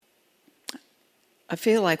I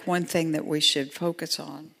feel like one thing that we should focus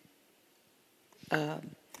on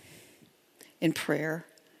in prayer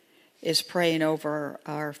is praying over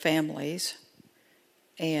our families,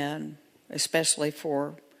 and especially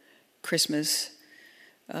for Christmas,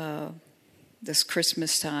 this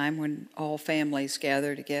Christmas time when all families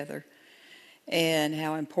gather together, and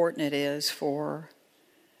how important it is for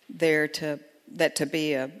that to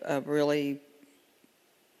be a really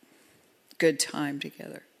good time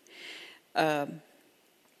together.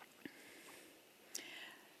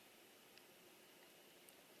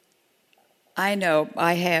 I know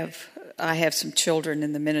I have some children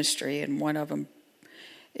in the ministry, and one of them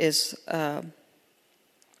is on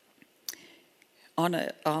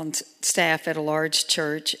staff at a large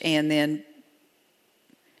church, and then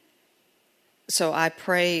so I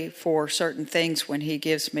pray for certain things when he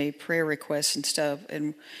gives me prayer requests and stuff,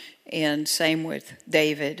 and same with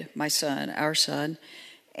David, my son, our son,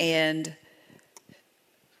 and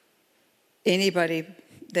anybody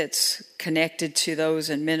that's connected to those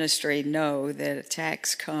in ministry know that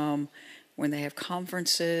attacks come when they have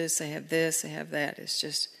conferences, they have this, they have that. It's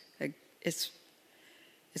just, it's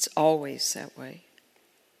always that way.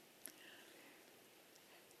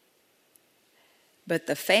 But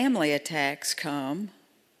the family attacks come,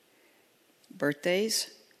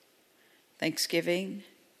 birthdays, Thanksgiving,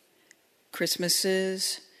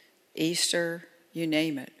 Christmases, Easter, you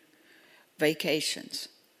name it, vacations,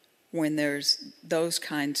 when there's those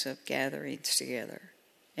kinds of gatherings together.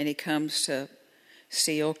 And he comes to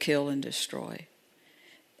steal, kill, and destroy.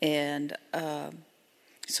 And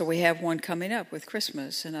so we have one coming up with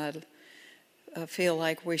Christmas, and I feel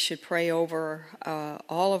like we should pray over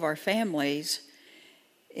all of our families,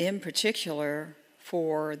 in particular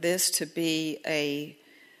for this to be a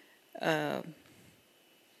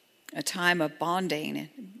time of bonding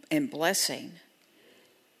and blessing.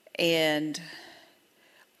 And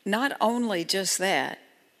not only just that,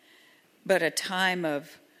 but a time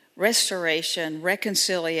of restoration,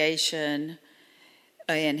 reconciliation,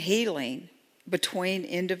 and healing between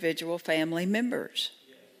individual family members.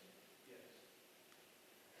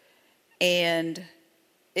 And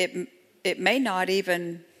it may not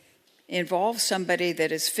even involve somebody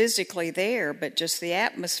that is physically there, but just the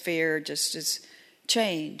atmosphere just is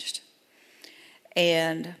changed.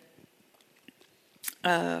 And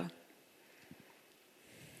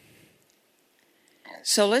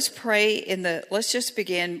so let's pray let's just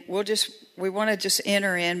begin. We want to just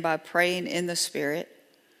enter in by praying in the Spirit.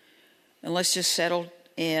 And let's just settle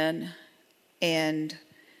in and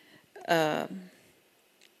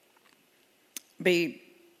be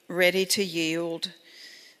ready to yield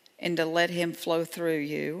and to let him flow through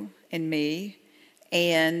you and me.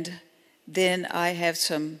 And then I have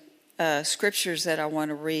some scriptures that I want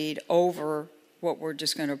to read over what we're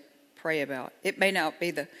just going to pray about. It may not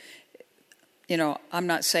be I'm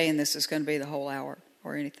not saying this is going to be the whole hour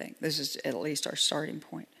or anything. This is at least our starting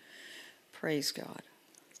point. Praise God.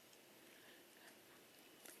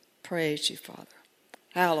 Praise you, Father.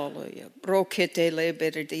 Hallelujah. Brokete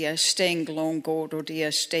lebere dia stenglong godo dia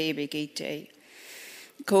stebegite.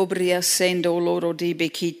 Cobria sendo loro di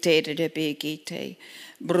bekite de begite.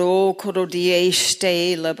 Bro coro die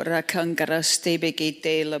ste labra cangara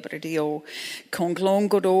stebegite labradio.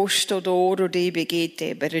 Conglongo dosto doro di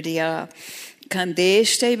begite berdia.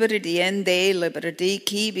 Candeste berdiende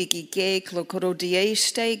labradiki bigike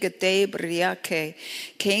clocodieste gate briace.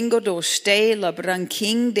 Kengo doste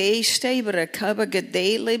labranking de ste bracaba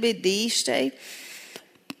gade lebediste.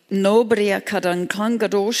 Nobria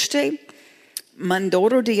cadancangadoste.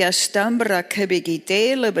 Mandoro di astambra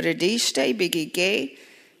cabigite labradiste bigige.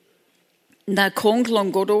 Na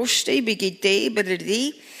conclongodoste bigite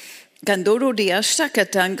berdi. Gandoro dia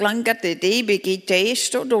sakatanglangat de bigite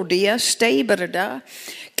sto do dia stay berda.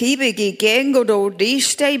 Kibigi gengo do di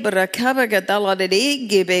stay berakaba gadala de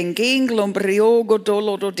gibeng lombrio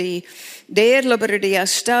dolo do di. Der labradia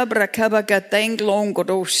stabra kaba gatenglong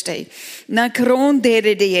godoste. Na kron de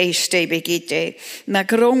este bigite. Na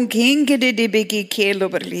kron kinge de bigike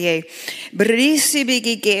loberlie. Brisi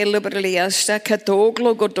bigike loberlia sta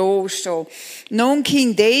katoglo godosto. Non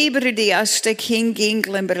king de berdiaste king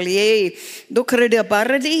ginglemberlie. Dokre de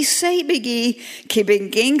bardi se bigi. Kibing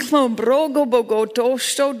ginglom brogo bogo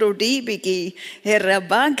tosto do di bigi.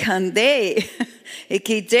 Herabakande.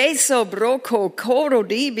 Ekideso broko koro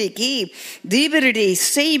di bigi. Dibidi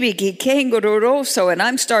si bigi kengororoso. And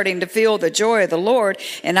I'm starting to feel the joy of the Lord.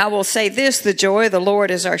 And I will say this, the joy of the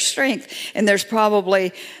Lord is our strength. And there's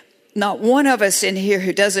probably not one of us in here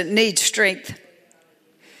who doesn't need strength.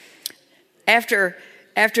 After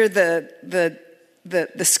the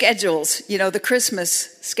schedules, the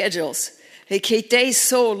Christmas schedules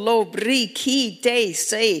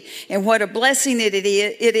And what a blessing it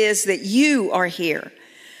is that you are here.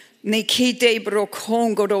 Nikite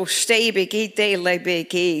brokongoro stebegite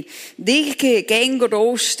lebegi. Dike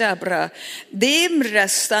gengoro stabra. Dimra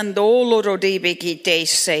standolo rodebegite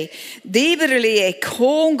se. Dibrili e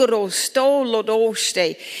kongoro stolo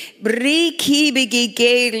doste. Briki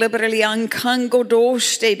begige liberali ankango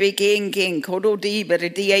doste beginging kodo dibre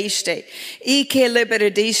dieste. Ike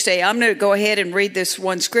liberadiste. I'm going to go ahead and read this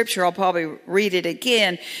one scripture. I'll probably read it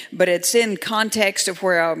again, but it's in context of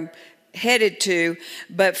where I'm headed to.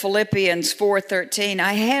 But Philippians 4:13,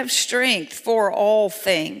 I have strength for all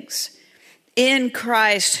things in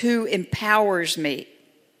Christ who empowers me.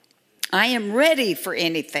 I am ready for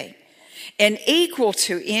anything and equal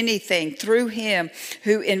to anything through him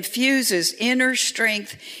who infuses inner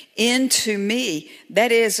strength into me.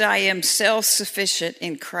 That is, I am self-sufficient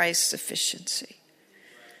in Christ's sufficiency.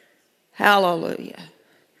 Hallelujah.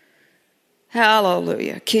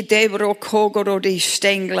 Hallelujah. Kidebro kogoro di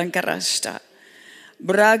stenglangarasta.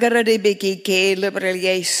 Bragara de bigi ke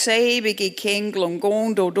liberie se bigi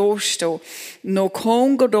kenglongondo dosto. No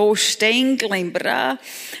kongo do stengling bra.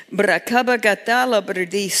 Brakabagatala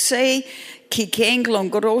brdi se. Ki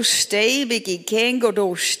kenglongro ste bigi kengo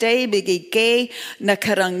do ste bigi ke.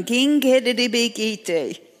 Nakaranging de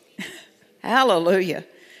bigite. Hallelujah.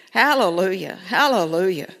 Hallelujah.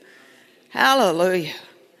 Hallelujah. Hallelujah.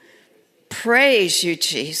 Praise you,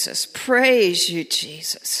 Jesus. Praise you,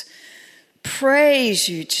 Jesus. Praise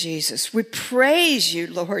you, Jesus. We praise you,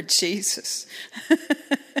 Lord Jesus.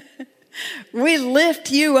 We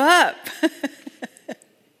lift you up.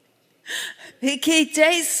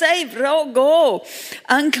 Ikite se vrogo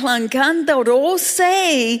anklankando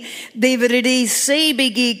rose devredi se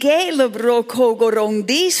bigi ke lebro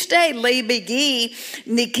kogorondiste le bigi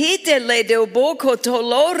nikite le do boko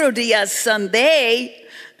toloro dia Sunday.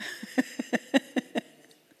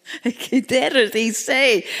 Che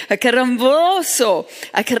sei a caramboso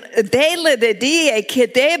a delle de die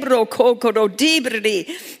che debro cocoro dibridi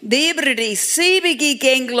sibigi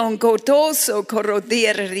genglon cotoso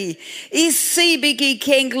corodiri I sibigi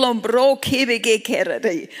genglon bro kibigi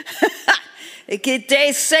kerari che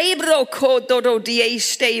te sebro codoro die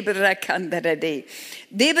stebra canderadi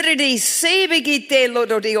Dibridi sibigi te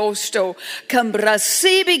lodo di osto cambra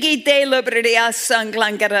sibigi te lobridi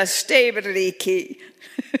asanglangara stebridi ki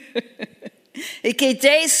Ike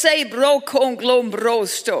de se bro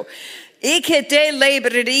conglombrosto. Ike de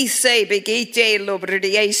lebridi se begite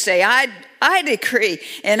lobridi se. I decree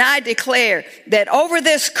and I declare that over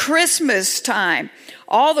this Christmas time,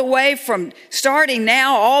 all the way from starting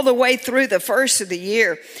now, all the way through the first of the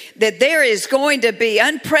year, that there is going to be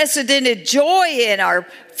unprecedented joy in our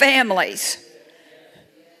families.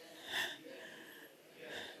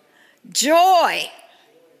 Joy.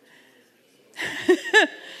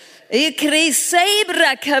 Regardless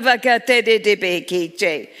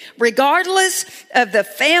of the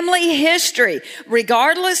family history,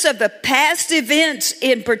 regardless of the past events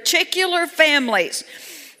in particular families,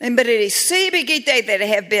 but it is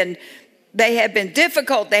that they have been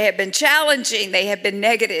difficult, they have been challenging, they have been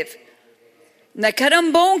negative.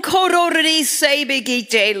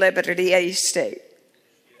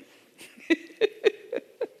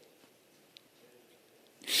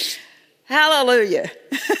 Hallelujah.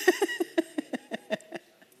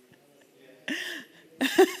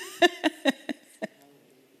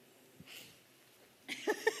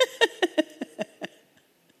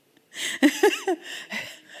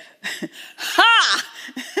 Ha!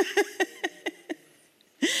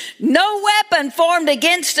 No weapon formed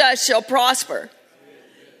against us shall prosper.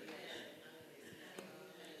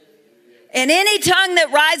 And any tongue that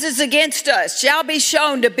rises against us shall be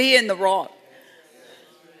shown to be in the wrong.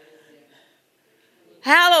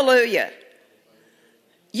 Hallelujah.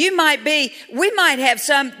 We might have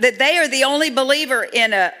some that they are the only believer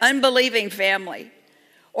in an unbelieving family.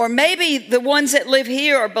 Or maybe the ones that live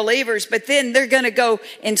here are believers, but then they're going to go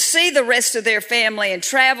and see the rest of their family and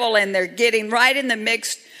travel, and they're getting right in the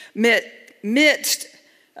midst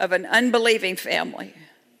of an unbelieving family.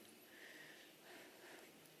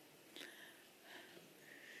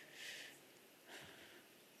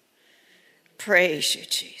 Praise you,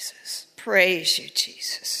 Jesus. Praise you,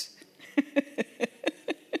 Jesus.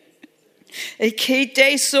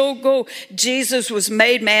 Jesus was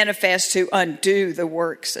made manifest to undo the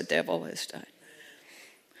works the devil has done.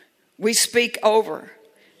 We speak over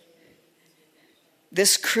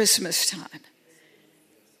this Christmas time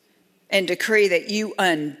and decree that you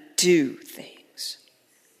undo things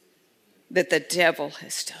that the devil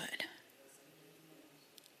has done.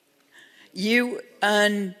 You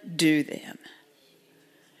undo them.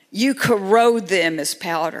 You corrode them as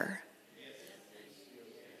powder.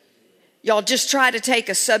 Y'all just try to take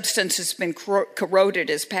a substance that's been corroded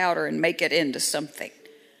as powder and make it into something.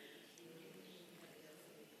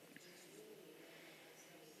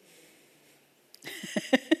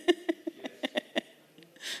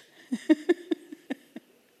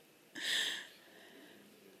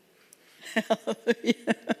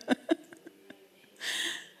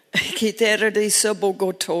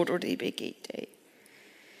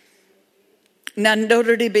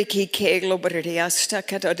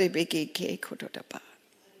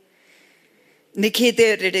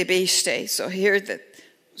 So here I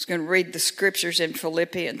was going to read the scriptures in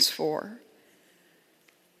Philippians 4,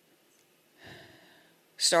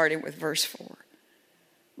 starting with verse 4.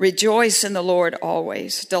 Rejoice in the Lord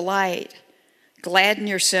always. Delight. Gladden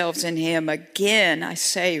yourselves in him. Again, I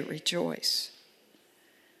say rejoice.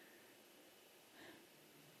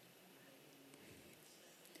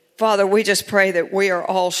 Father, we just pray that we are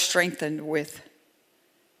all strengthened with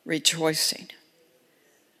rejoicing.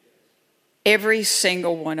 Every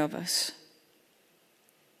single one of us.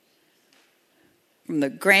 From the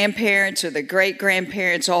grandparents or the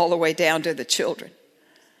great-grandparents all the way down to the children.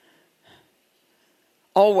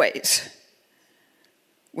 Always.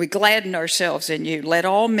 We gladden ourselves in you. Let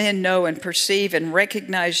all men know and perceive and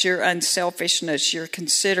recognize your unselfishness, your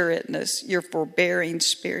considerateness, your forbearing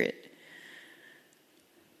spirit.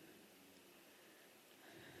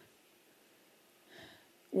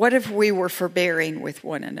 What if we were forbearing with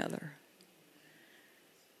one another?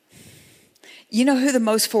 You know who the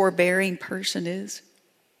most forbearing person is?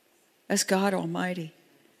 That's God Almighty.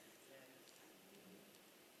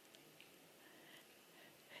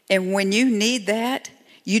 And when you need that,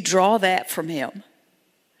 you draw that from him.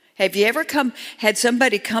 Have you ever had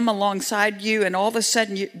somebody come alongside you and all of a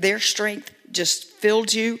sudden their strength just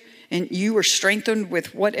filled you and you were strengthened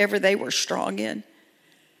with whatever they were strong in?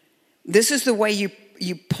 This is the way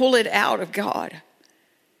you pull it out of God.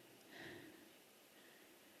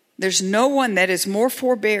 There's no one that is more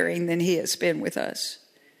forbearing than he has been with us.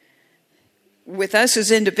 With us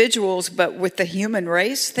as individuals, but with the human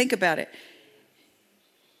race, think about it.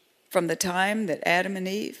 From the time that Adam and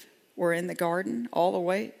Eve were in the garden all the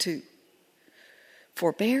way to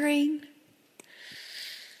forbearing.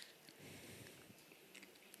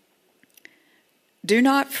 Do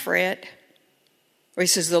not fret. He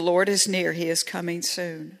says, the Lord is near. He is coming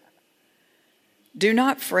soon. Do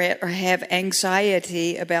not fret or have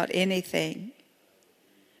anxiety about anything.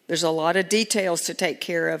 There's a lot of details to take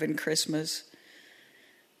care of in Christmas.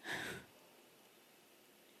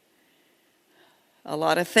 A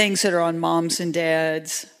lot of things that are on moms and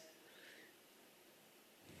dads,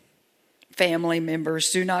 family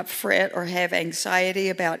members. Do not fret or have anxiety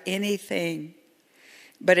about anything,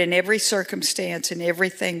 but in every circumstance and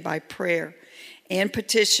everything by prayer and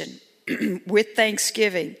petition with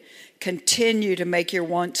thanksgiving, continue to make your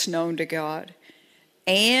wants known to God,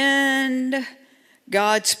 and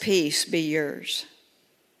God's peace be yours.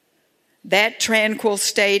 That tranquil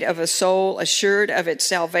state of a soul assured of its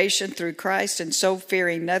salvation through Christ and so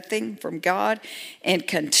fearing nothing from God and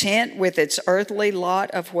content with its earthly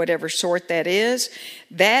lot of whatever sort that is,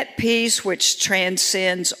 that peace which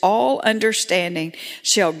transcends all understanding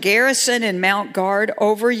shall garrison and mount guard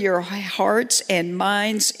over your hearts and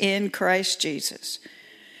minds in Christ Jesus.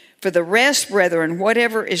 For the rest, brethren,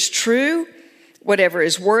 whatever is true, whatever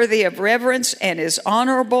is worthy of reverence and is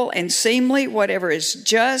honorable and seemly, whatever is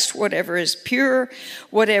just, whatever is pure,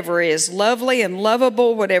 whatever is lovely and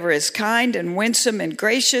lovable, whatever is kind and winsome and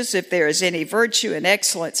gracious, if there is any virtue and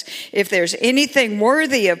excellence, if there's anything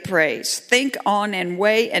worthy of praise, think on and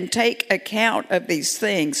weigh and take account of these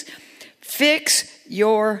things. Fix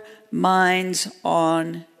your minds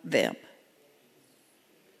on them.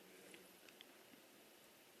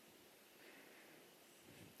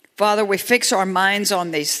 Father, we fix our minds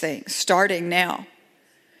on these things, starting now,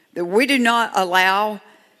 that we do not allow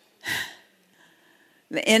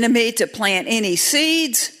the enemy to plant any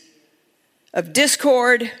seeds of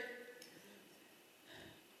discord,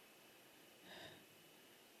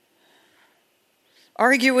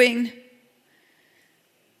 arguing,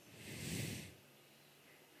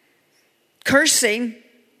 cursing.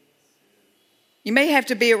 You may have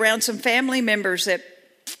to be around some family members that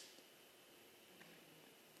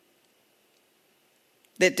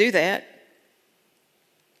do that.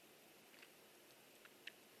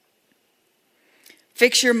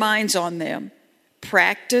 Fix your minds on them.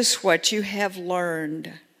 Practice what you have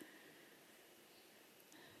learned.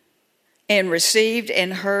 and received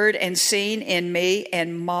and heard and seen in me,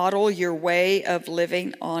 and model your way of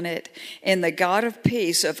living on it. And the God of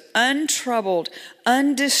peace, of untroubled,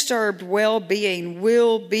 undisturbed well-being,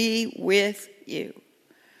 will be with you.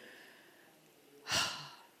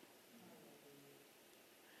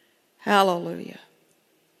 Hallelujah.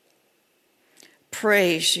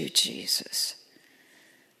 Praise you, Jesus.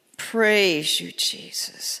 Praise you,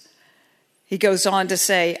 Jesus. He goes on to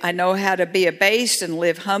say, I know how to be abased and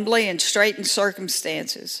live humbly in straitened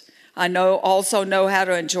circumstances. I also know how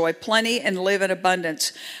to enjoy plenty and live in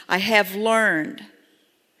abundance. I have learned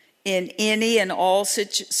in any and all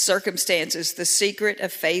circumstances the secret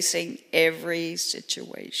of facing every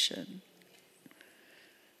situation.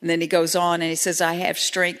 And then he goes on and he says, I have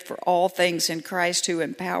strength for all things in Christ who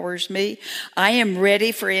empowers me. I am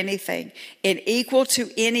ready for anything and equal to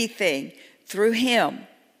anything through him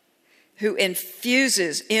who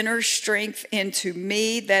infuses inner strength into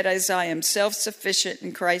me. That is, I am self-sufficient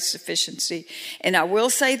in Christ's sufficiency. And I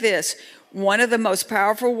will say this, one of the most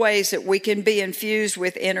powerful ways that we can be infused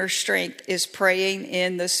with inner strength is praying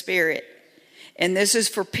in the Spirit. And this is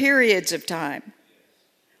for periods of time.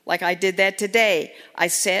 Like I did that today. I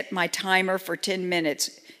set my timer for 10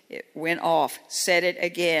 minutes. It went off. Set it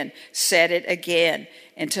again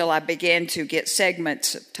until I began to get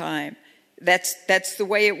segments of time. That's the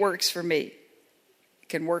way it works for me. It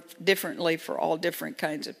can work differently for all different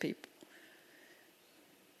kinds of people.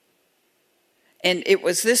 And it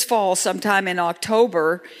was this fall, sometime in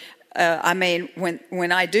October.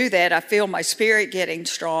 When I do that, I feel my spirit getting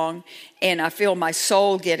strong and I feel my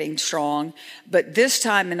soul getting strong. But this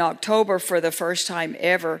time in October, for the first time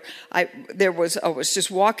ever, I was just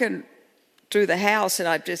walking through the house and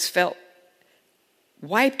I just felt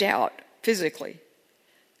wiped out physically.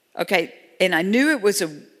 Okay, and I knew it was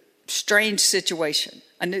a strange situation.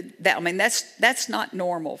 I knew that. That's not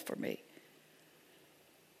normal for me.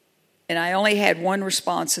 And I only had one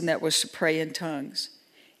response, and that was to pray in tongues.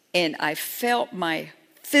 And I felt my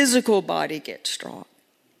physical body get strong.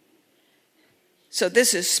 So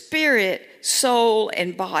this is spirit, soul,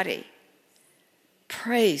 and body.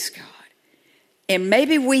 Praise God. And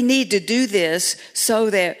maybe we need to do this so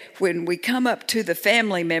that when we come up to the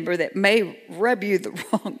family member that may rub you the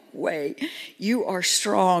wrong way, you are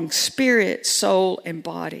strong, spirit, soul, and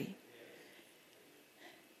body.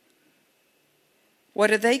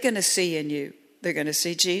 What are they going to see in you? They're going to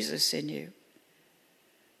see Jesus in you.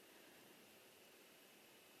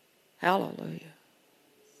 Hallelujah.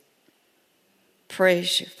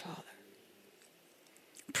 Praise you, Father.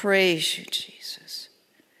 Praise you, Jesus.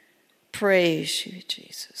 Praise you,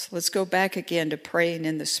 Jesus. Let's go back again to praying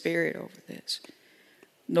in the Spirit over this.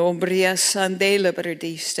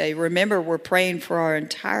 Remember, we're praying for our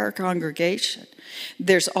entire congregation.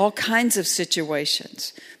 There's all kinds of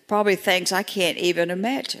situations, probably things I can't even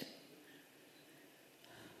imagine.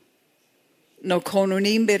 No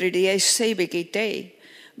konunim beridia sebigite.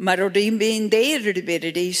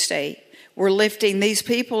 We're lifting these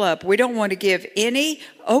people up. We don't want to give any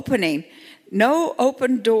opening, no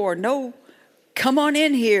open door, no, come on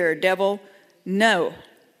in here, devil. No.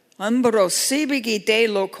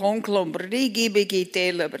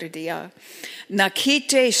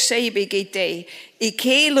 Nakite sebigite,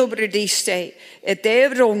 ikelo brediste, et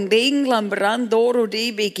evrong dinglam brandoro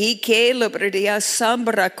di bigi kelo bredia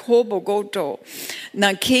sambra kobo goto,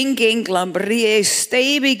 nan king inglam brie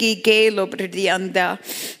stebigi gelo bredianda,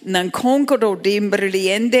 nan concodo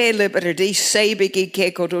dimbriliende libredi sebigi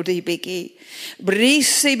kekodo di bigi.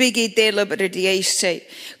 Brisi bigite librediese,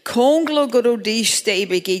 conglo godo di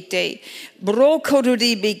stebigite, brocodo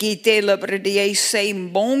di bigite librediese,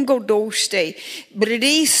 bongo doste,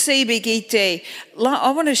 bredisi bigite.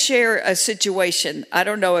 I want to share a situation. I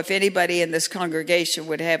don't know if anybody in this congregation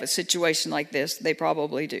would have a situation like this. They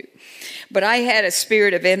probably do. But I had a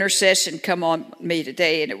spirit of intercession come on me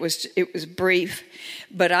today, and it was brief.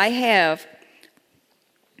 But I have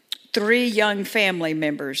 3 young family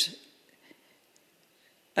members.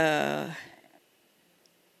 A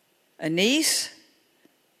niece,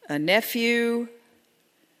 a nephew,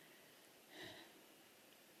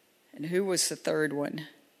 and who was the third one?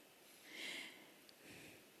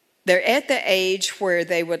 They're at the age where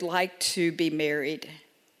they would like to be married.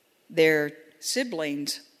 Their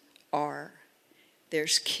siblings are.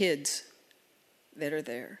 There's kids that are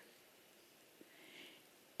there.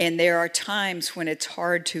 And there are times when it's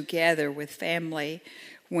hard to gather with family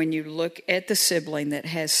when you look at the sibling that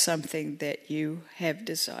has something that you have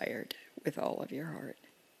desired with all of your heart.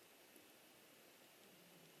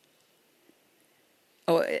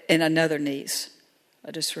 Oh, and another niece.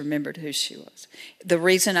 I just remembered who she was. The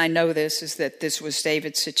reason I know this is that this was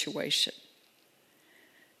David's situation.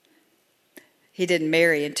 He didn't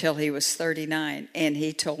marry until he was 39, and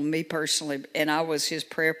he told me personally, and I was his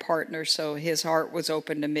prayer partner, so his heart was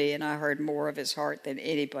open to me, and I heard more of his heart than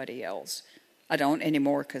anybody else. I don't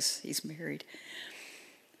anymore because he's married,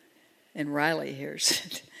 and Riley hears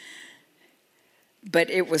it. But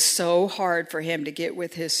it was so hard for him to get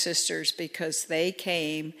with his sisters because they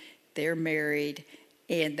came, they're married,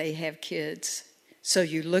 and they have kids. So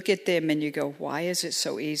you look at them and you go, why is it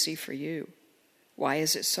so easy for you? Why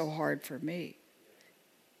is it so hard for me?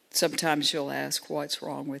 Sometimes you'll ask, what's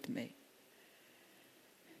wrong with me?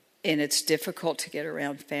 And it's difficult to get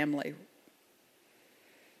around family.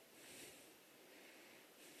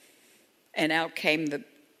 And out came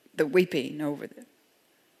the weeping over them.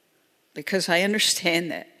 Because I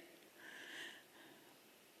understand that.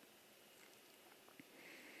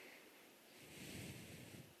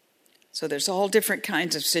 So there's all different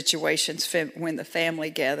kinds of situations when the family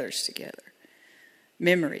gathers together.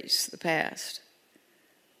 Memories, the past.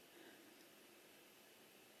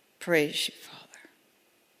 Praise you, Father.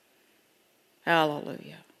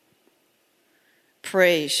 Hallelujah.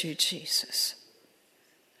 Praise you, Jesus.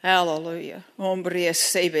 Hallelujah. Ombria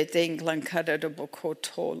sebe dinglan kada de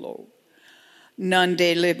bokotolo.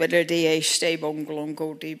 Nande liberty e stable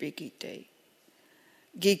glongo di bigite.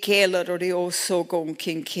 Gikela rodi oso gon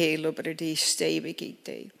kinkela bredi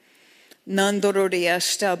stebigite. Nandorodi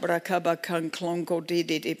astabra kabakan klongo di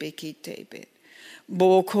bigite bit.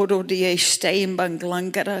 Bokoro di e stemban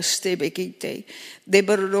glangara stebigite.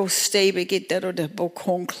 Debero stebigite ro de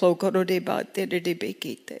bokon klokoro de bate de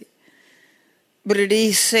bigite. Bredi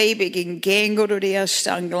sebegin gengoro de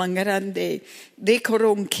astanglangarande de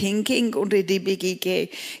koron kinking und de bigike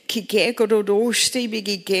kikekoro doste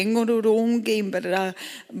bigi gengoro ongem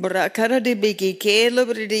brakara de bigike lo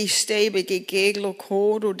bredi stebege lo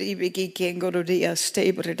koro de bigi gengoro de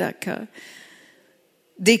astebredaka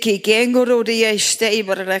diki gengoro de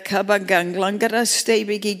astebredaka banganglangara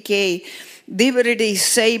stebege Dibidi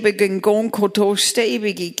sebegen gonkoto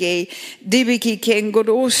stebigi dibiki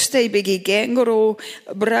kengoro stebigi gengoro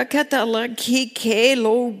brakatala kike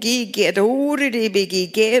lo gigedori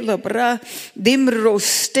dibigi gela bra dimro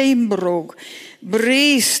stembro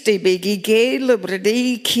briste bigi gela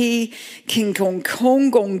bradiki kinkong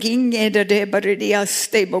kongong ginge de debridia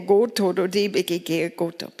stebogoto do dibigi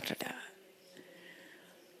gegoto brada.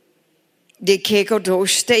 De keko do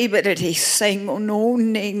stebe dat he sang no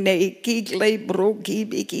ne gigle bro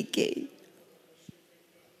gibigi.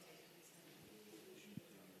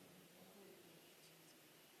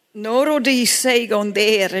 Noro di segon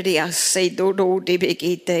dere di asse do di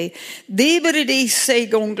bigite. Debere di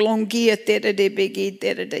segon glongiete de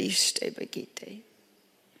bigite de stebegite.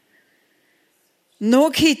 No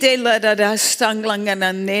kite la da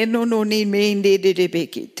stanglangana ne no ni mende de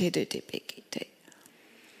bigite de bigite.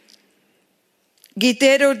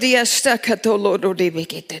 Gitero di astacatolo di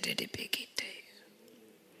bigite de bigite.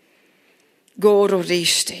 Goro di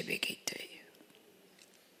ste bigite.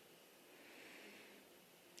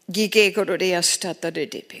 Gigegoro di astata de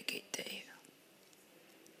bigite.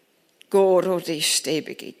 Goro di ste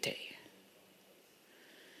bigite.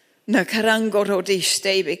 Nakarangoro di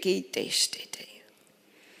ste bigite stete.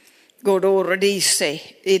 Goro di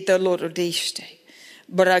se idoloro di ste.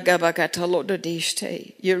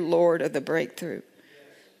 You're Lord of the breakthrough.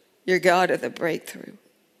 You're God of the breakthrough.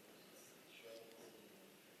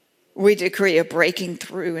 We decree a breaking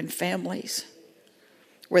through in families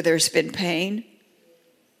where there's been pain,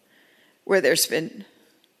 where there's been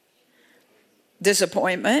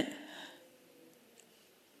disappointment,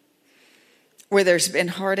 where there's been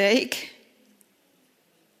heartache,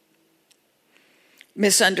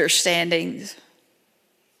 misunderstandings.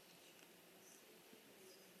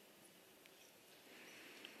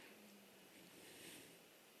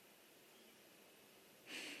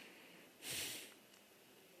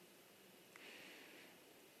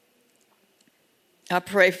 I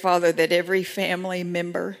pray, Father, that every family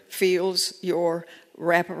member feels your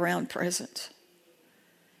wraparound presence.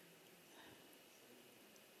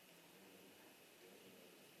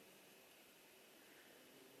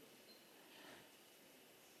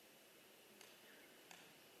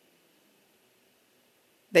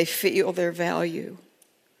 They feel their value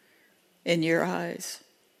in your eyes.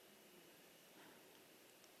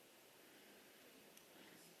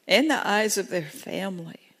 In the eyes of their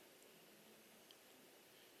family.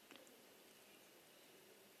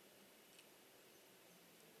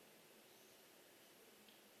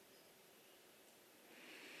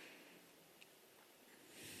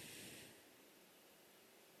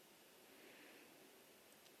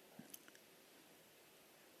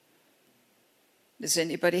 Does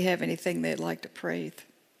anybody have anything they'd like to pray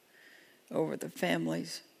over the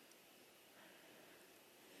families?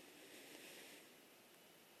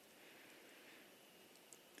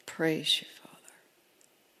 Praise you, Father.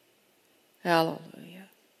 Hallelujah.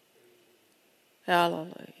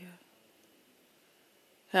 Hallelujah.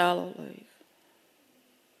 Hallelujah.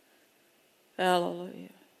 Hallelujah.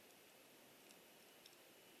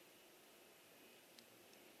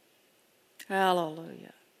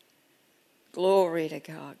 Hallelujah. Glory to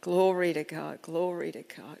God. Glory to God. Glory to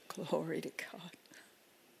God. Glory to God.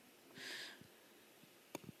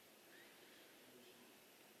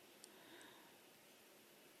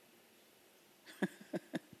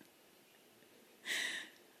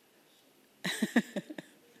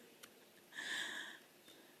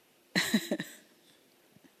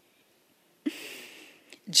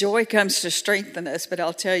 Joy comes to strengthen us, but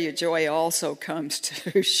I'll tell you, joy also comes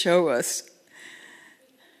to show us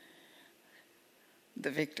the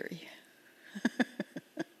victory,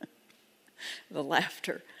 the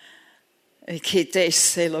laughter.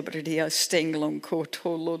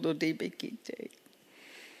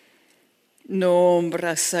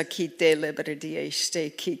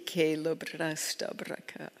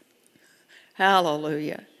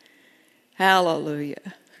 Hallelujah.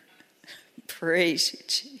 Hallelujah. Praise you,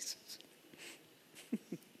 Jesus.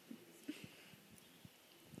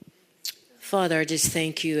 Father, I just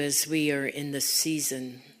thank you as we are in the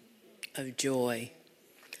season of joy.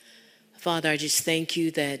 Father, I just thank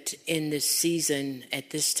you that in this season, at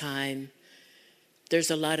this time,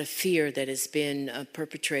 there's a lot of fear that has been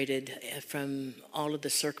perpetrated from all of the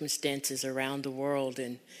circumstances around the world,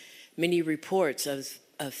 and many reports of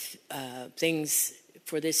things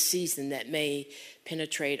for this season that may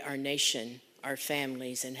penetrate our nation, our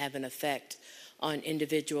families, and have an effect on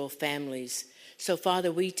individual families. So,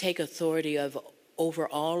 Father, we take authority over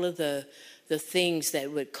all of the things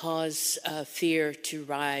that would cause fear to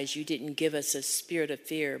rise. You didn't give us a spirit of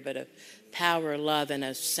fear, but a power, love, and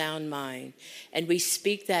a sound mind. And we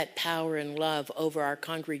speak that power and love over our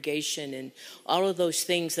congregation and all of those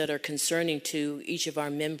things that are concerning to each of our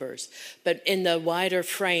members. But in the wider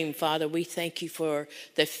frame, Father, we thank you for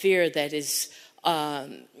the fear that is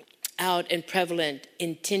out and prevalent,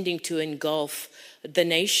 intending to engulf the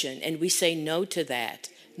nation. And we say no to that.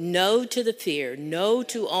 No to the fear, no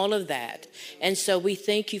to all of that. And so we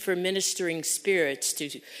thank you for ministering spirits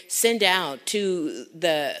to send out to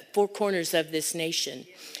the four corners of this nation,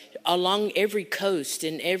 along every coast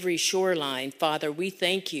and every shoreline. Father, we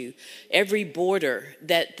thank you, every border,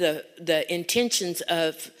 that the intentions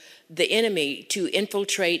of the enemy to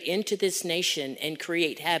infiltrate into this nation and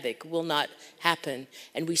create havoc will not happen.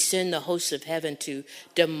 And we send the hosts of heaven to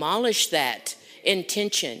demolish that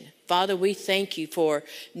intention. Father, we thank you for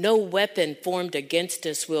no weapon formed against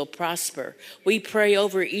us will prosper. We pray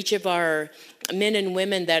over each of our men and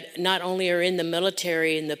women that not only are in the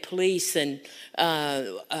military and the police and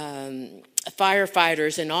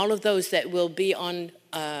firefighters and all of those that will be on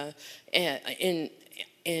at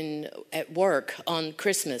work on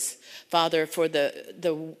Christmas, Father, for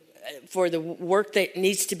the work that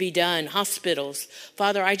needs to be done, hospitals.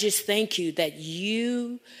 Father, I just thank you that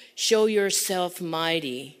you show yourself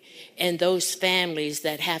mighty in those families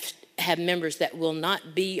that have members that will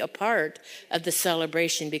not be a part of the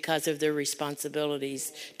celebration because of their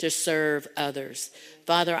responsibilities to serve others.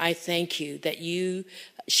 Father, I thank you that you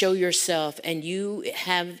show yourself and you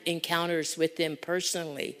have encounters with them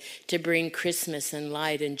personally to bring Christmas and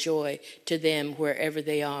light and joy to them wherever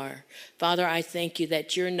they are. Father, I thank you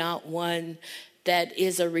that you're not one that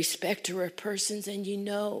is a respecter of persons, and you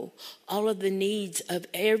know all of the needs of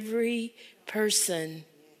every person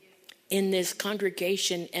in this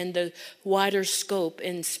congregation and the wider scope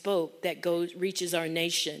and spoke that reaches our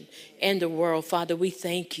nation and the world. Father, we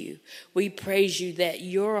thank you. We praise you that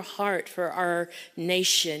your heart for our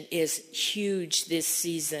nation is huge this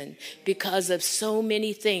season because of so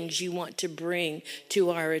many things you want to bring to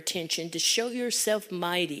our attention to show yourself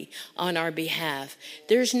mighty on our behalf.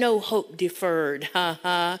 There's no hope deferred.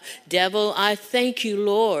 Devil, I thank you,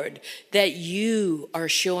 Lord, that you are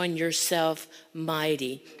showing yourself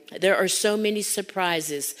mighty. There are so many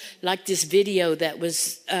surprises, like this video that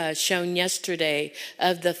was shown yesterday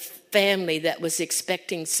of the family that was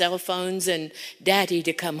expecting cell phones and daddy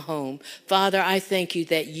to come home. Father, I thank you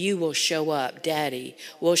that you will show up. Daddy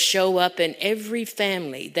will show up in every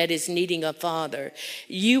family that is needing a father.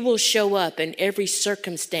 You will show up in every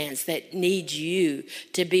circumstance that needs you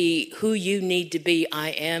to be who you need to be. I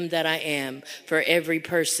am that I am for every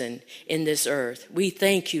person in this earth. We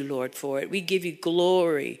thank you, Lord, for it. We give you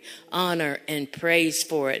glory, honor, and praise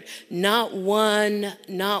for it. Not one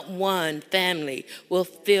family will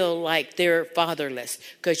feel like they're fatherless,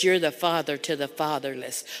 because you're the father to the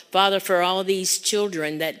fatherless. Father, for all these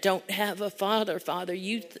children that don't have a father, Father,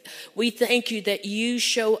 we thank you that you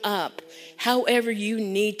show up however you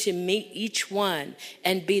need to meet each one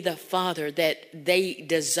and be the father that they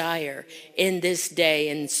desire in this day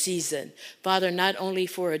and season. Father, not only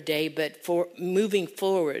for a day, but for moving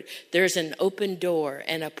forward, there's an open door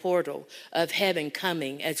and a portal of heaven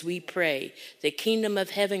coming as we pray. The kingdom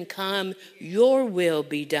of heaven come, your will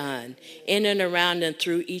be done in and around and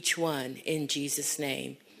through each one. In Jesus'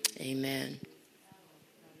 name, amen.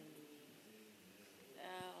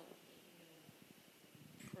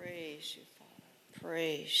 Praise you, Father.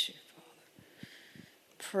 Praise you, Father.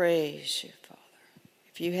 Praise you, Father.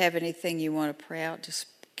 If you have anything you want to pray out, just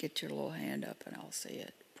get your little hand up and I'll see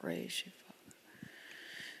it. Praise you, Father.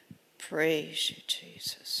 Praise you,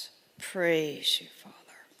 Jesus. Praise you, Father.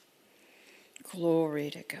 Glory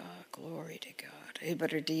to God. Glory to God.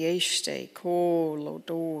 Ebredieste ko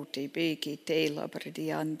lodo te beki te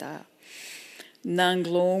labredianda.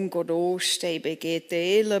 Nanglongo doste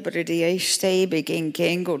begete labredieste begin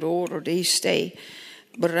kengo doro diste.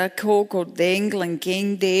 Brakoko denglan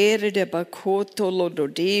king dere de bakoto lodo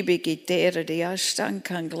de begitere de astan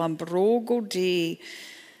kanglambrogo de.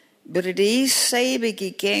 Bredise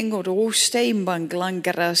begi kengo doste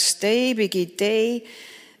banglangaraste begite.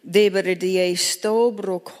 Debere die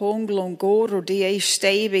stobro konglongoro die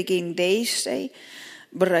stebeging deste,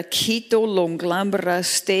 brakito longlambra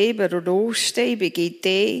stebe roste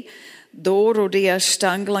begite, doro dia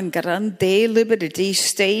stanglan grande libere di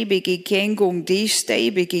stebegi kengong di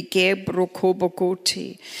stebegi gebro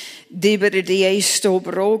kobokoti, debere die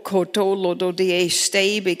stobro kotolo do die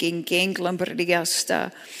stebeging kenglambra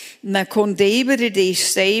diasta. Na condebere di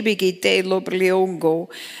stebigi te lobliongo,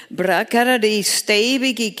 bracara di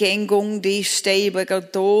stebigi kengong di stebiga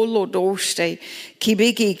dolo doste,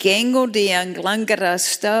 kibigi kengo di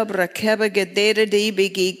anglangarasta, bracabaga dere di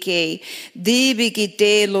bigi ke, di bigi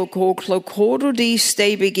te lo coclocoro di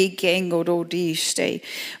stebigi kengo do di ste,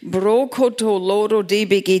 brocoto loro di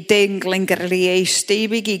bigi denglingarie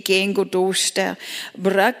stebigi kengo dosta,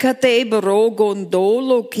 bracate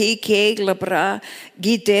brogondolo ki ke labra,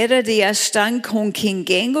 gidere di astan con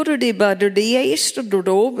kingengoro di badri esto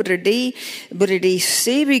do bredi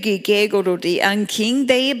sebigi gegoro di anking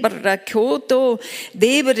de brakoto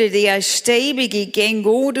de bredi astebigi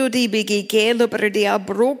gengodo di bigi gelo bredi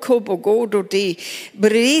abroko bogodo di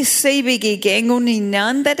bredi sebigi gengoni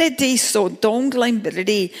nanda de so donglen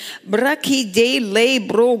bredi braki de le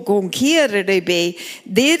bro gonkiere de be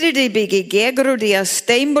de bigi gegoro di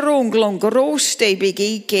astembro glongroste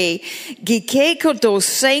bigi ke gikeko do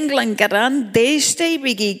senglan garan deste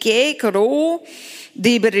bigi ke kro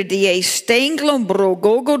dibere die stenglon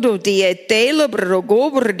brogogo do die tele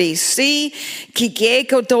brogober di si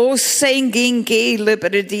kikeko do senging ke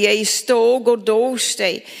libere die stogo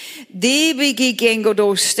doste dibigi gengo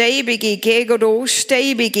do ste bigi kego do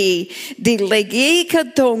ste bigi di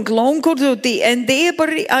legeka ton glonko do di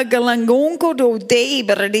endeberi agalangonko do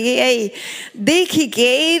debere di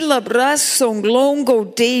kike la brasson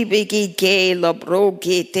glongo di bigi ke la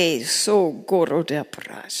brogete so goro da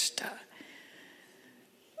prasta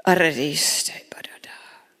arreste barada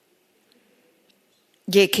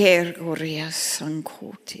yeker goria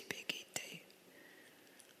sankoti begite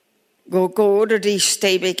gogodo di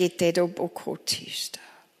ste begite do bokotista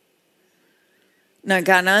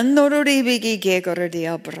naganando di bigi gegoro di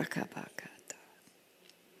abrakabakata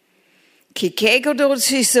kikego do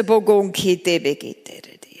sise bogon kite begite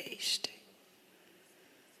di este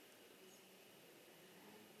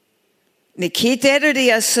nikite di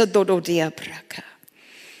asadodo di abraka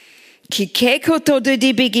kikeko to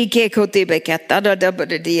di bigi keko di bekata da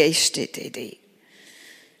di este di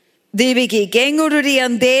bigi gengoro di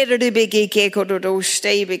andere di bigi keko do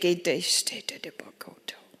ste bigi este di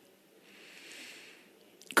bokoto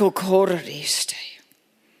kokorodiste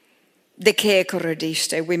the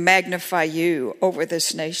kekorodiste. We magnify you over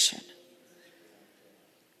this nation.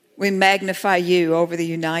 We magnify you over the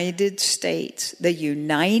United States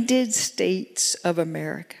of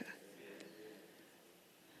America.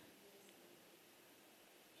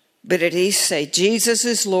 But it is say, Jesus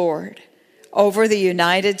is Lord over the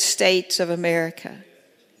United States of America.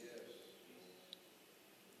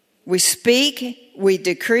 We speak, we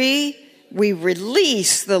decree, we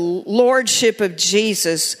release the lordship of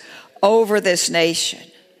Jesus over this nation.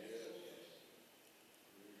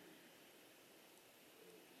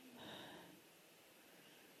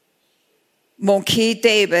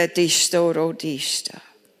 Monkite betistoro dista.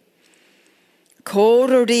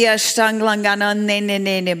 Koro dia stanglangana nene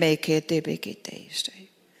nene meke debekite.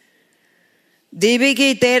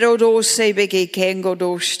 Debekite rodo sebeke kengo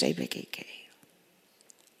doste bekeke.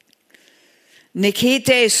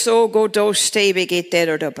 Nikite sogo doste bekite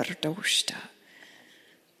rodo berdosta.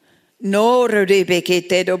 No rode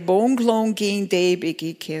bekite do bonglongin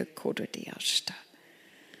debeke kododiasta.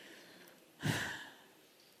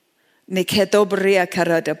 Niketobria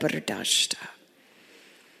karada berdasta.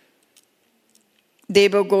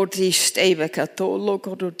 Debo godiste bekatolo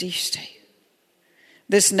godiste.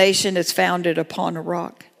 This nation is founded upon a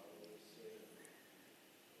rock.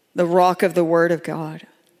 The rock of the Word of God.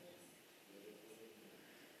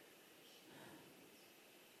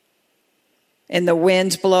 And the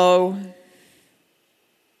winds blow.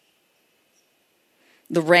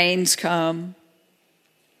 The rains come.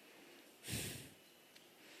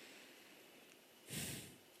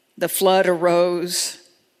 The flood arose.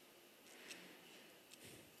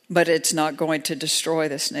 But it's not going to destroy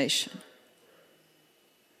this nation.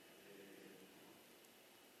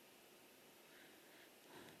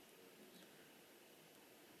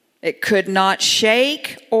 It could not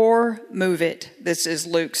shake or move it. This is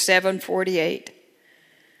Luke 7:48.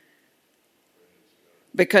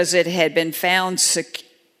 Because it had been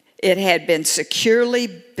securely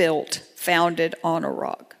built, founded on a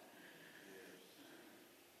rock.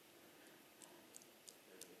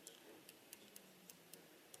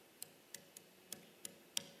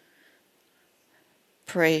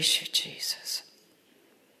 Praise you, Jesus.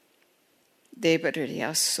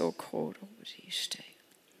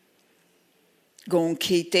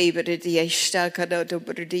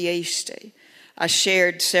 I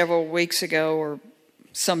shared several weeks ago or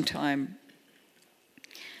sometime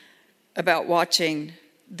about watching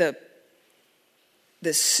the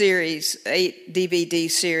series, 8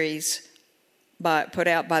 DVD series put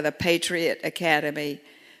out by the Patriot Academy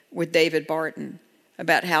with David Barton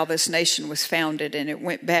about how this nation was founded, and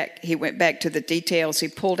he went back to the details. He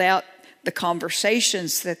pulled out the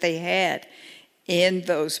conversations that they had in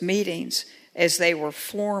those meetings as they were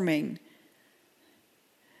forming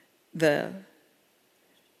the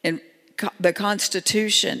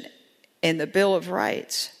Constitution and the Bill of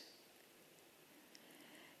Rights.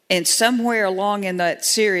 And somewhere along in that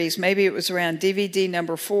series, maybe it was around DVD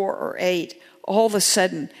number 4 or 8, all of a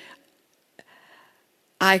sudden,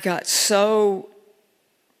 I got so...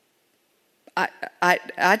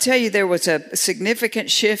 I tell you, there was a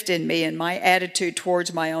significant shift in me and my attitude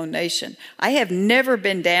towards my own nation. I have never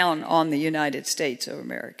been down on the United States of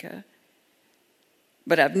America.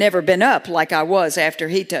 But I've never been up like I was after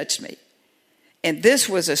he touched me. And this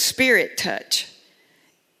was a spirit touch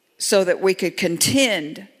so that we could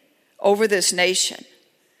contend over this nation,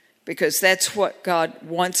 because that's what God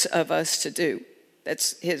wants of us to do.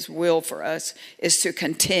 That's his will for us, is to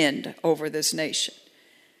contend over this nation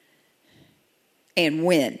and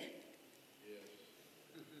win.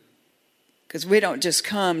 Because we don't just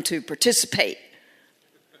come to participate.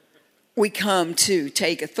 We come to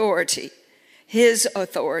take authority, his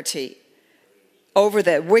authority over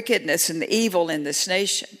the wickedness and the evil in this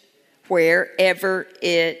nation, wherever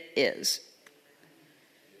it is.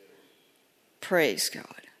 Praise God.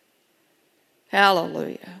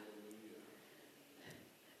 Hallelujah.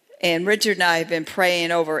 And Richard and I have been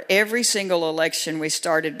praying over every single election. We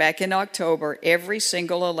started back in October, every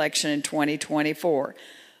single election in 2024.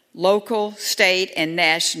 Local, state, and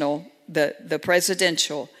national, the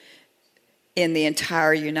presidential in the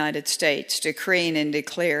entire United States, decreeing and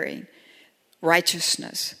declaring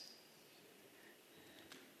righteousness.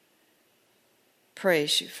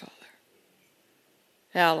 Praise you, Father.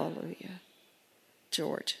 Hallelujah.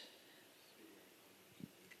 George.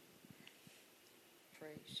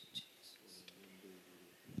 Praise you, Jesus.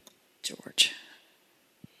 George.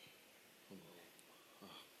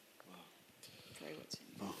 Pray what's in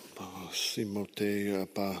you. Simote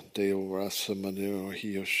apa te orasa manero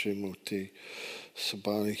hiyoshimote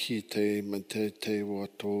sabani hite mate te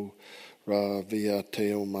wato ra via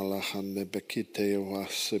te o malahane bekite o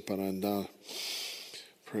ase paranda.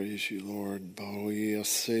 Praise you, Lord. Baoia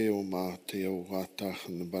seo ma te o wata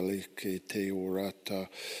balike te orata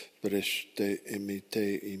breste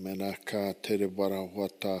emite imanaka te wara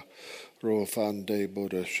wata rofande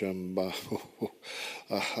boda shamba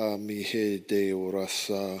aha mihe de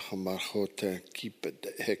orasa hamarhote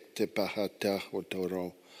kipet hekte pahata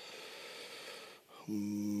hotoro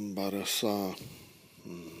barasa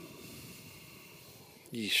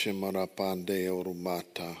yishemara pande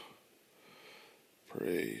orumata.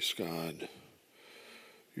 Praise God.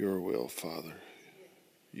 Your will, Father.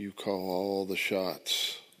 You call all the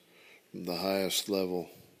shots from the highest level.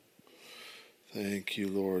 Thank you,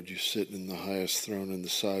 Lord. You sit in the highest throne in the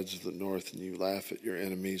sides of the north, and you laugh at your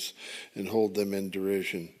enemies and hold them in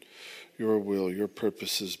derision. Your will, your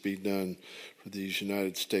purposes be done for these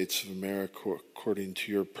United States of America according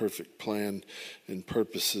to your perfect plan and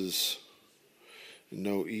purposes. And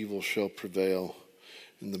no evil shall prevail.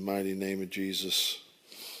 In the mighty name of Jesus,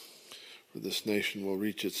 for this nation will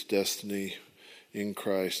reach its destiny in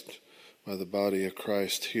Christ by the body of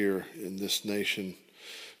Christ here in this nation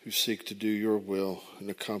who seek to do your will and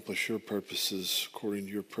accomplish your purposes according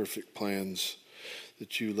to your perfect plans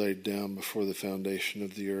that you laid down before the foundation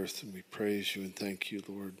of the earth. And we praise you and thank you,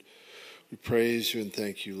 Lord. We praise you and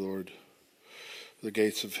thank you, Lord. The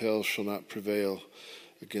gates of hell shall not prevail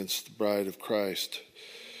against the bride of Christ.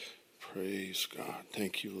 Praise God.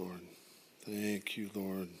 Thank you, Lord. Thank you,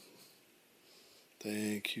 Lord.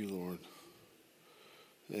 Thank you, Lord.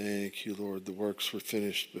 Thank you, Lord. The works were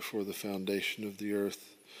finished before the foundation of the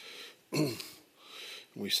earth.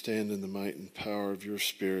 We stand in the might and power of your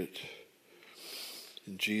Spirit.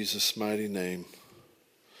 In Jesus' mighty name,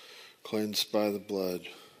 cleansed by the blood,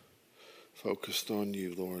 focused on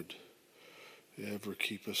you, Lord. Ever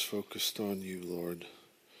keep us focused on you, Lord.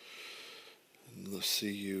 And let's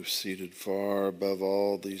see you seated far above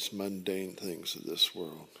all these mundane things of this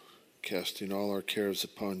world, casting all our cares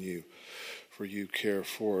upon you, for you care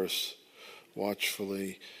for us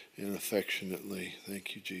watchfully and affectionately.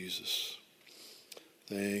 Thank you, Jesus.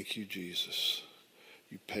 Thank you, Jesus.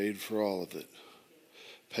 You paid for all of it.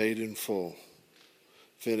 Paid in full.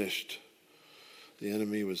 Finished. The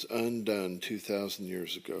enemy was undone 2,000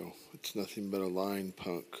 years ago. It's nothing but a lying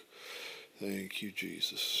punk. Thank you,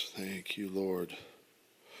 Jesus. Thank you, Lord.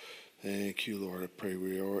 Thank you, Lord. I pray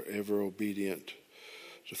we are ever obedient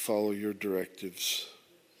to follow your directives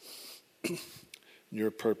and your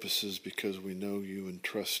purposes because we know you and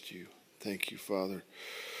trust you. Thank you, Father.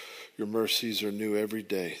 Your mercies are new every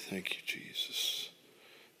day. Thank you, Jesus.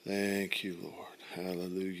 Thank you, Lord.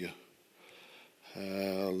 Hallelujah.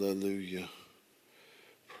 Hallelujah.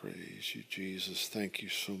 Praise you, Jesus. Thank you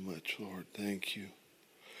so much, Lord. Thank you.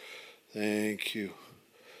 Thank you.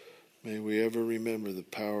 May we ever remember the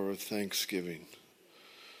power of thanksgiving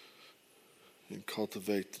and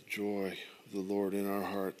cultivate the joy of the Lord in our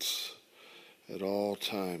hearts at all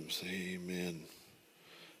times. Amen.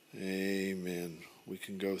 Amen. We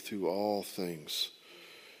can go through all things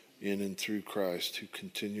in and through Christ who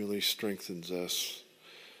continually strengthens us.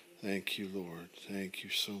 Thank you, Lord. Thank you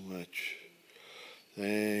so much.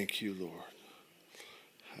 Thank you, Lord.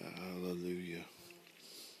 Hallelujah.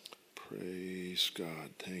 Praise God.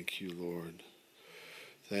 Thank you, Lord.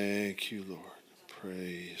 Thank you, Lord.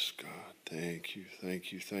 Praise God. Thank you.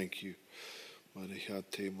 Thank you. Thank you.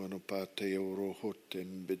 Marihate manopate orohote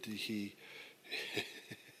mbedihi.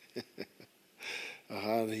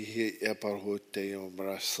 Aharihi eparhote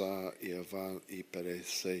omrasa iavan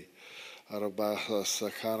iperese. Arabaha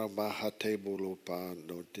sakarabahate bulupa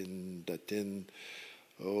no din datin.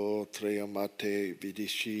 O treamate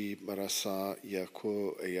vidishi marasa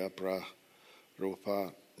yako eabra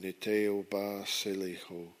ropa neteo ba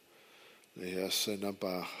seliho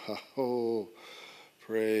lehasenaba. Oh,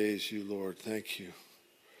 praise you, Lord. Thank you.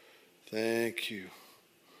 Thank you.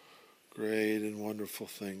 Great and wonderful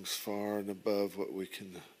things far and above what we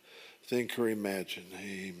can think or imagine.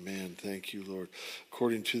 Amen. Thank you, Lord.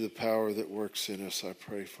 According to the power that works in us, I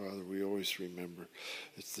pray, Father, we always remember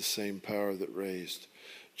it's the same power that raised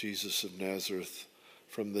Jesus of Nazareth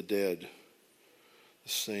from the dead, the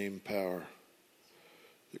same power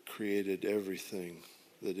that created everything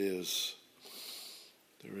that is.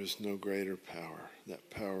 There is no greater power. That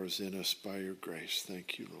power is in us by your grace.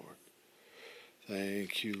 Thank you, Lord.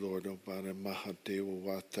 Thank you, Lord. Obare mahadewa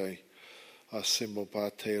wate asimo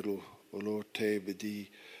pateru olote bedi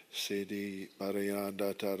sedi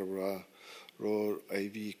barayanda tarara ro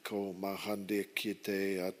aviko mahande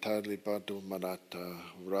kite atali bado manata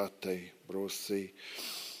rate brosi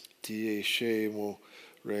tie shemo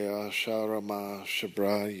rea sharama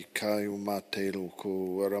shabrai kayu mate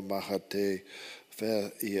loko waramahate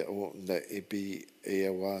fe ia o na ibi e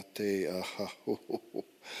wa te aha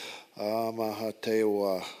maha te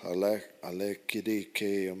wa ale kiri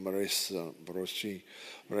ke marisa brosi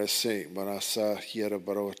rese marasa hiera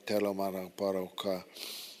baro tela mara paro ka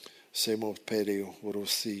semo peri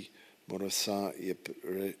urusi morasa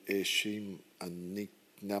e shim anik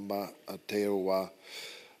nama atewa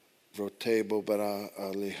rotebo bara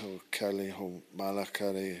aliho kaliho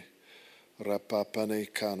malakare rapapane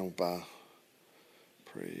kanoba.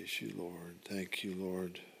 Praise you, Lord. Thank you,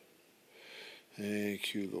 Lord.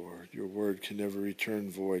 Thank you, Lord. Your word can never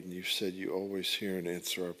return void, and you said you always hear and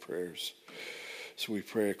answer our prayers. So we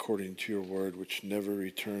pray according to your word, which never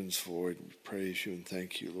returns void. We praise you and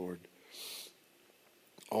thank you, Lord.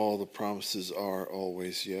 All the promises are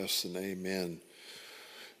always yes and amen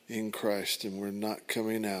in Christ, and we're not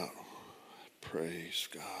coming out. Praise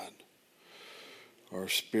God. Our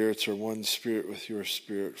spirits are one spirit with your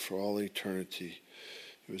spirit for all eternity.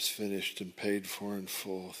 It was finished and paid for in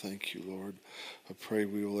full. Thank you, Lord. I pray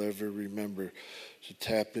we will ever remember to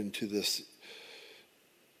tap into this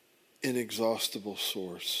inexhaustible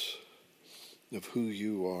source of who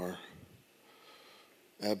you are.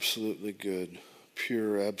 Absolutely good,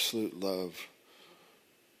 pure, absolute love.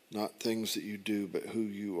 Not things that you do, but who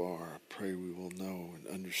you are. I pray we will know and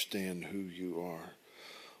understand who you are,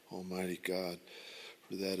 Almighty God.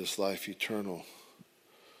 For that is life eternal,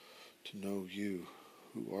 to know you,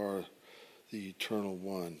 who are the eternal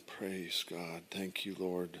one. Praise God. Thank you,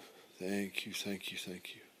 Lord. Thank you, thank you,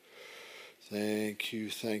 thank you. Thank you,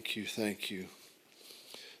 thank you, thank you.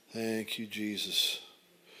 Thank you, Jesus.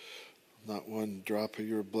 Not one drop of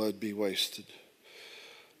your blood be wasted.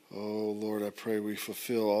 Oh, Lord, I pray we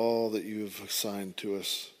fulfill all that you have assigned to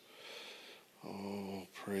us. Oh,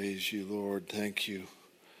 praise you, Lord. Thank you.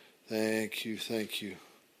 Thank you, thank you.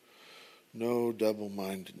 No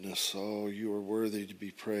double-mindedness. Oh, you are worthy to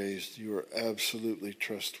be praised. You are absolutely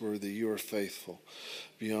trustworthy. You are faithful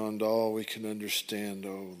beyond all we can understand,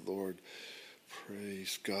 oh, Lord.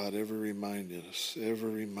 Praise God. Ever remind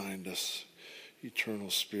us, eternal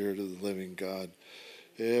Spirit of the living God,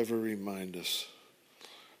 ever remind us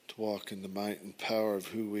to walk in the might and power of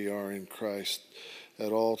who we are in Christ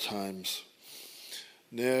at all times.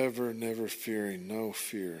 Never, never fearing, no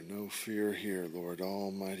fear here, Lord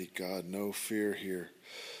Almighty God, no fear here.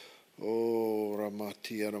 Oh,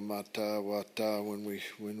 Ramatia Ramata Wata,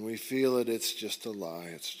 when we feel it, it's just a lie,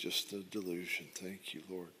 it's just a delusion. Thank you,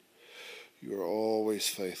 Lord. You are always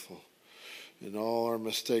faithful. In all our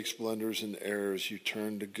mistakes, blunders, and errors, you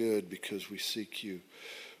turn to good because we seek you.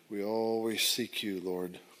 We always seek you,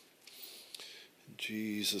 Lord. In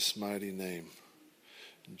Jesus' mighty name.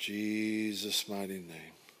 In Jesus' mighty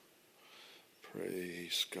name.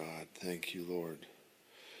 Praise God. Thank you, Lord.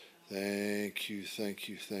 Thank you, thank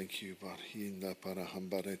you, thank you.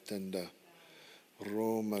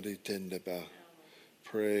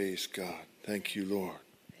 Praise God. Thank you, Lord.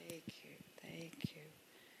 Thank you.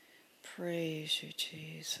 Praise you,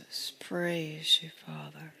 Jesus. Praise you,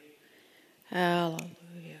 Father.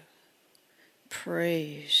 Hallelujah.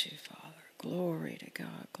 Praise you, Father. Glory to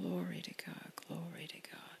God, glory to God, glory to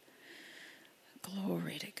God.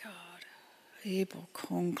 Glory to God. Ebo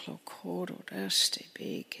conclo coro reste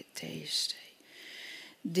beke teste.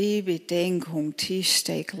 Dibi dengung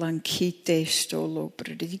tiste clankite stolo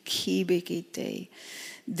bredici begite.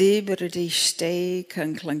 Debredi ste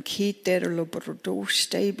can clankite lo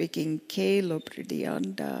brodoste begin ke lo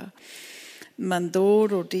bredianda.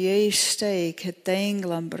 Mandoro dieste che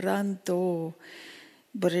tenglam brando.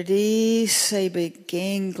 Bredi se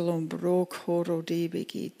begenglom brocoro di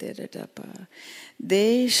begite dapa.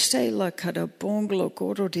 De ste la cadabonglo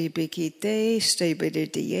coro di begite ste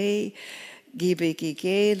bedie.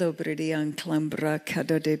 Gibegige lo bredi anclambra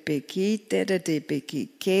cada de begite de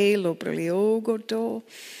begige lo breliogodo.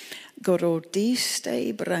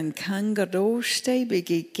 Gorodiste brancangadoste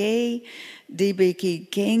begige. Di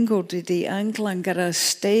begigengo di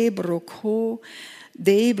anclangaraste broco.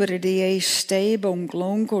 Debre di ste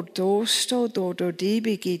bonglongo dosto dodo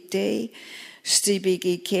dibigite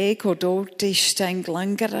stibigike kodoti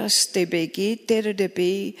stanglangaras debigite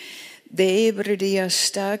debi debre di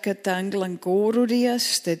asta katanglangoro di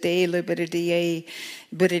asta delebre di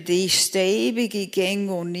bredi ste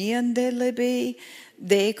bigigengo niande lebi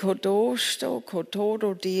de kodosto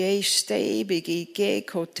kotodo di ste bigike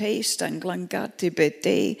kote stanglangati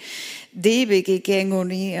bete de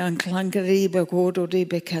bigengoni anklangari bagodo de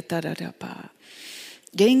bekatarapa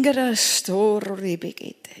gengara storo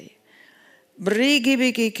ribigete Brigi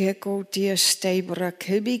bigi keko dia stebra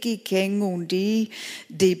kibigi kengundi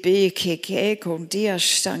di be keke kon dia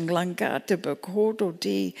stanglangate bekodo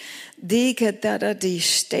di katara di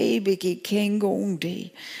stebigi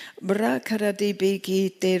kengundi brakara di bigi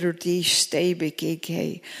ter di stebigi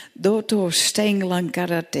ke doto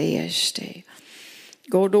stanglangara de este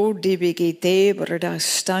godo di bigi te brada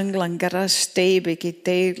stanglangara stebigi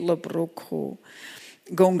te labroko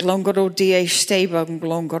Gonglongoro dia steba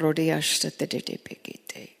gonglongoro dia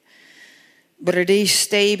statedipikite. Bredi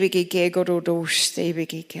stebigi gegoro do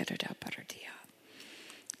stebigi kerada paradia.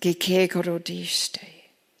 Gikegoro di ste.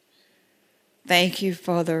 Thank you,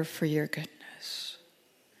 Father, for your goodness.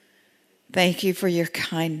 Thank you for your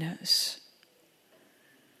kindness.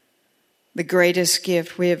 The greatest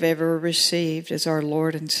gift we have ever received is our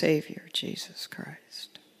Lord and Savior, Jesus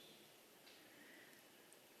Christ.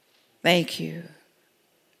 Thank you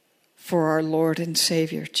for our Lord and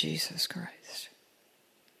Savior, Jesus Christ.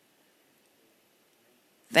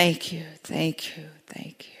 Thank you, thank you,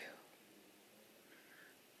 thank you.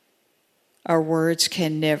 Our words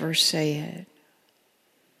can never say it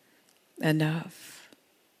enough.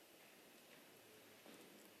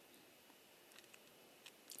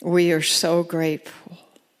 We are so grateful.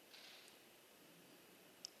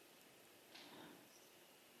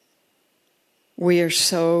 We are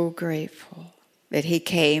so grateful that he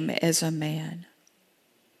came as a man,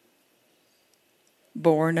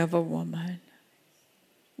 born of a woman,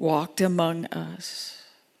 walked among us.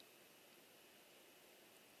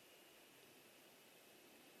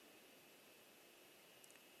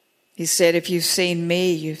 He said, if you've seen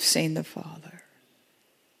me, you've seen the Father.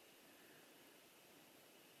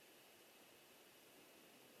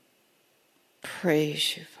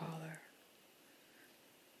 Praise you, Father.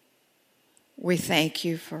 We thank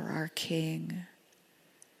you for our King,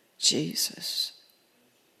 Jesus.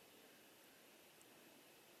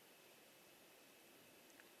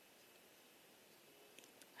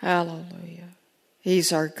 Hallelujah.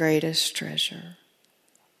 He's our greatest treasure,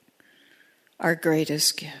 our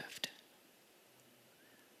greatest gift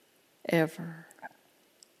ever.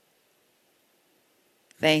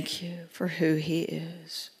 Thank you for who he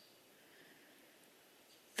is.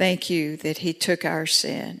 Thank you that he took our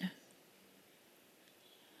sin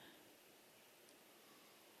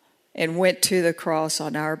and went to the cross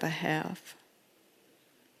on our behalf,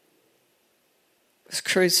 was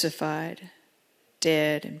crucified,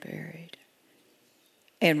 dead and buried,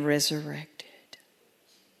 and resurrected,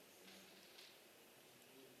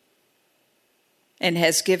 and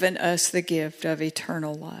has given us the gift of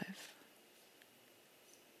eternal life.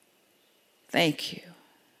 Thank you.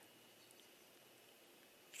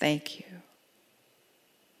 Thank you.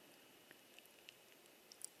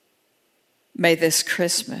 May this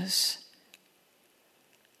Christmas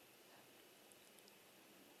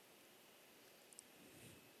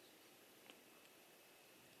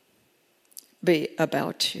be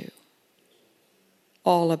about you,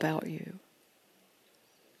 all about you,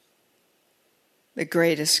 the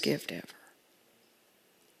greatest gift ever.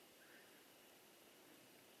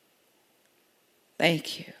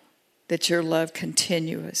 Thank you that your love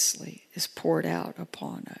continuously is poured out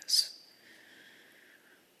upon us.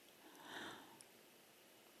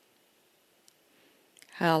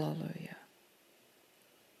 Hallelujah.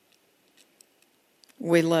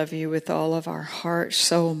 We love you with all of our heart,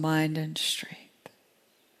 soul, mind, and strength.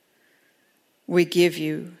 We give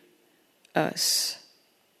you us.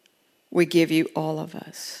 We give you all of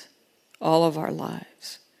us, all of our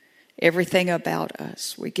lives. Everything about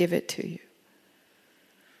us, we give it to you.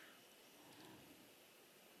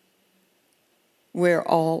 We're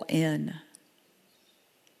all in.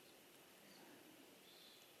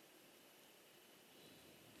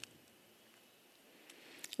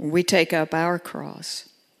 We take up our cross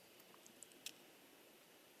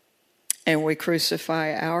and we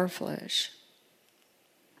crucify our flesh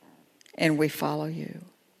and we follow you.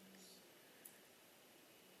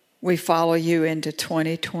 We follow you into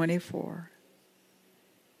 2024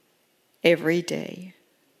 every day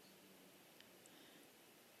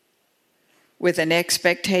with an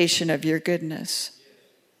expectation of your goodness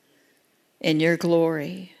and your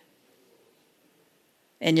glory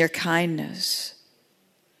and your kindness.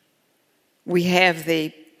 We have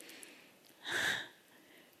the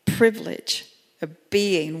privilege of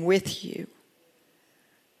being with you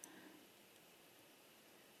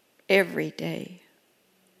every day.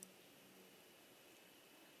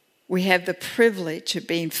 We have the privilege of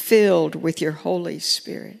being filled with your Holy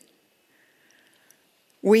Spirit.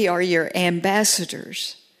 We are your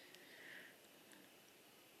ambassadors.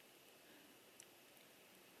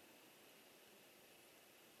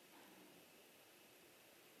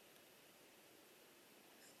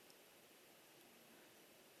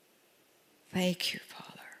 Thank you,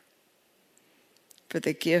 Father, for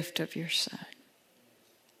the gift of your Son.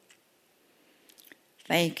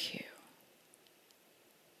 Thank you.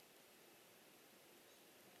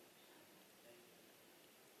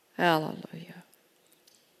 Hallelujah.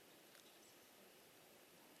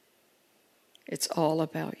 It's all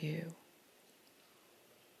about you.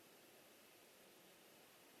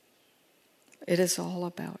 It is all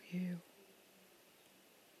about you.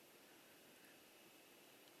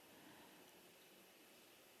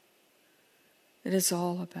 It is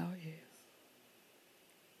all about you.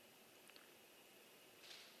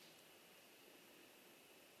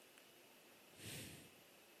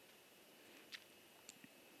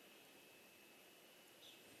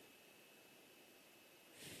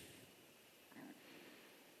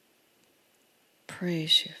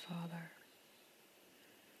 Praise you, Father.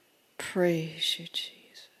 Praise you,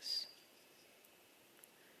 Jesus.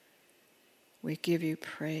 We give you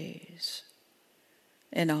praise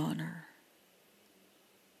and honor.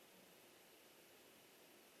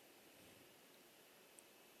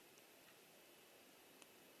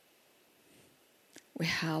 We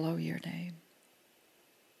hallow your name.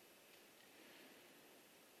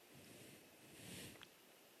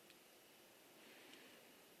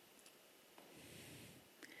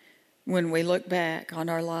 When we look back on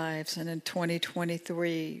our lives and in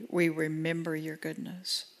 2023, we remember your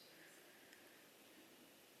goodness.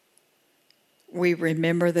 We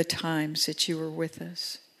remember the times that you were with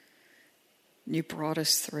us. You brought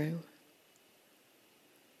us through.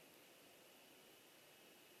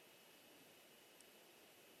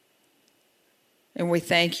 And we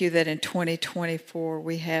thank you that in 2024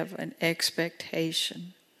 we have an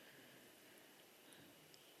expectation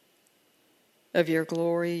of your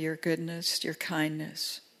glory, your goodness, your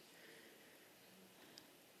kindness.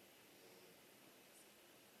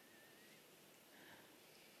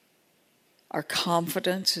 Our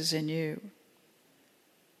confidence is in you,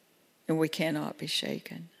 and we cannot be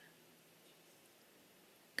shaken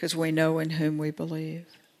because we know in whom we believe.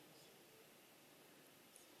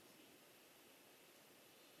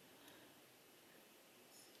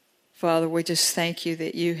 Father, we just thank you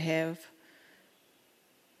that you have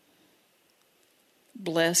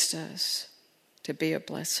blessed us to be a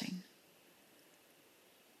blessing.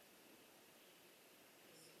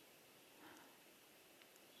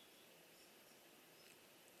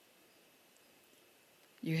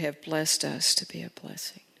 You have blessed us to be a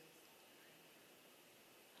blessing.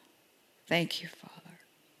 Thank you, Father.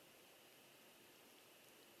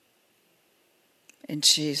 In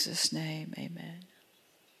Jesus' name, amen.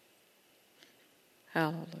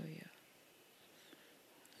 Hallelujah.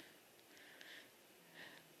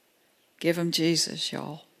 Give him Jesus,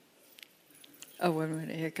 y'all. Oh, wait a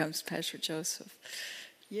minute. Here comes Pastor Joseph.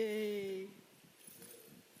 Yay.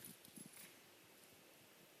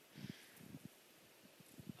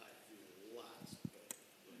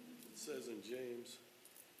 It says in James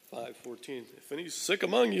 5:14, if any's sick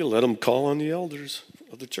among you, let him call on the elders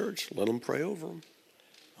of the church. Let him pray over him,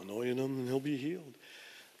 anointing him, and he'll be healed.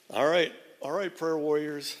 All right, prayer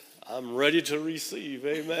warriors. I'm ready to receive.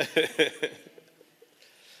 Amen.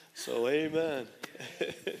 So, amen.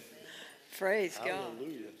 Praise God.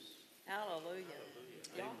 Hallelujah. Hallelujah.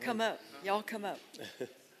 Y'all come up. Y'all come up.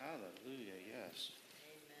 Hallelujah, yes.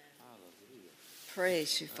 Hallelujah.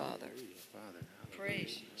 Praise you, Father. Father.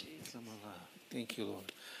 Praise you, Jesus. Thank you,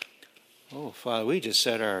 Lord. Oh, Father, we just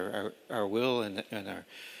set our will and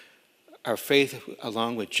our faith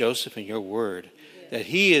along with Joseph in your word, that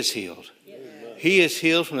he is healed. He is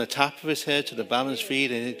healed from the top of his head to the bottom of his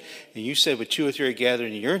feet. And you said, with 2 or 3 are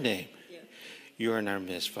gathered in your name, you are in our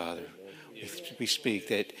midst, Father. We speak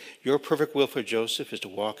that your perfect will for Joseph is to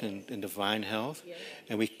walk in divine health.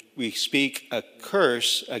 And we speak a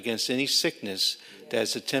curse against any sickness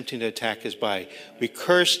that's attempting to attack his body. We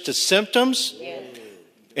curse the symptoms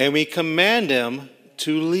and we command them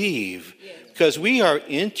to leave. Because we are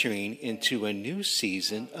entering into a new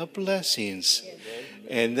season of blessings.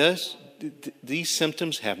 And thus, these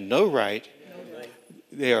symptoms have no right.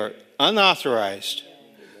 They are unauthorized.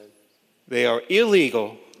 They are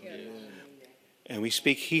illegal. And we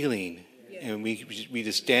speak healing. And we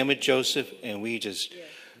just stand with Joseph and we just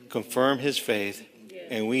confirm his faith.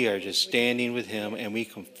 And we are just standing with him and we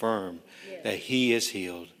confirm that he is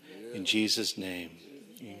healed. In Jesus' name.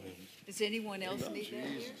 Amen. Does anyone else need that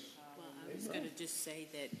here? Well, I was going to just say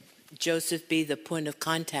that Joseph be the point of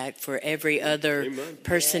contact for every other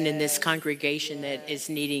person in this congregation that is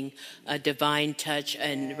needing a divine touch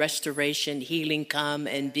and restoration, healing come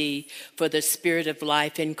and be, for the Spirit of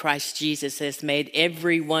life in Christ Jesus has made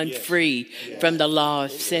everyone free from the law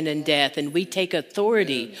of sin and death. And we take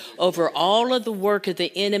authority over all of the work of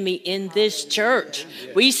the enemy in this church.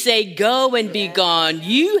 We say, go and be gone.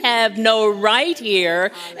 You have no right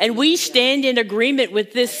here. And we stand in agreement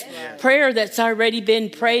with this prayer that's already been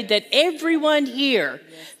prayed, that everyone here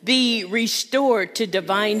be restored to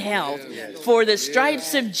divine health. For the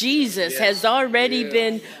stripes of Jesus has already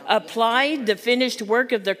been applied. The finished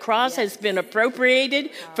work of the cross has been appropriated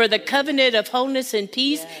for the covenant of wholeness and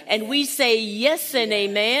peace. And we say yes and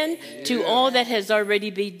amen to all that has already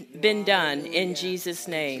been done in Jesus'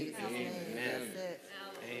 name.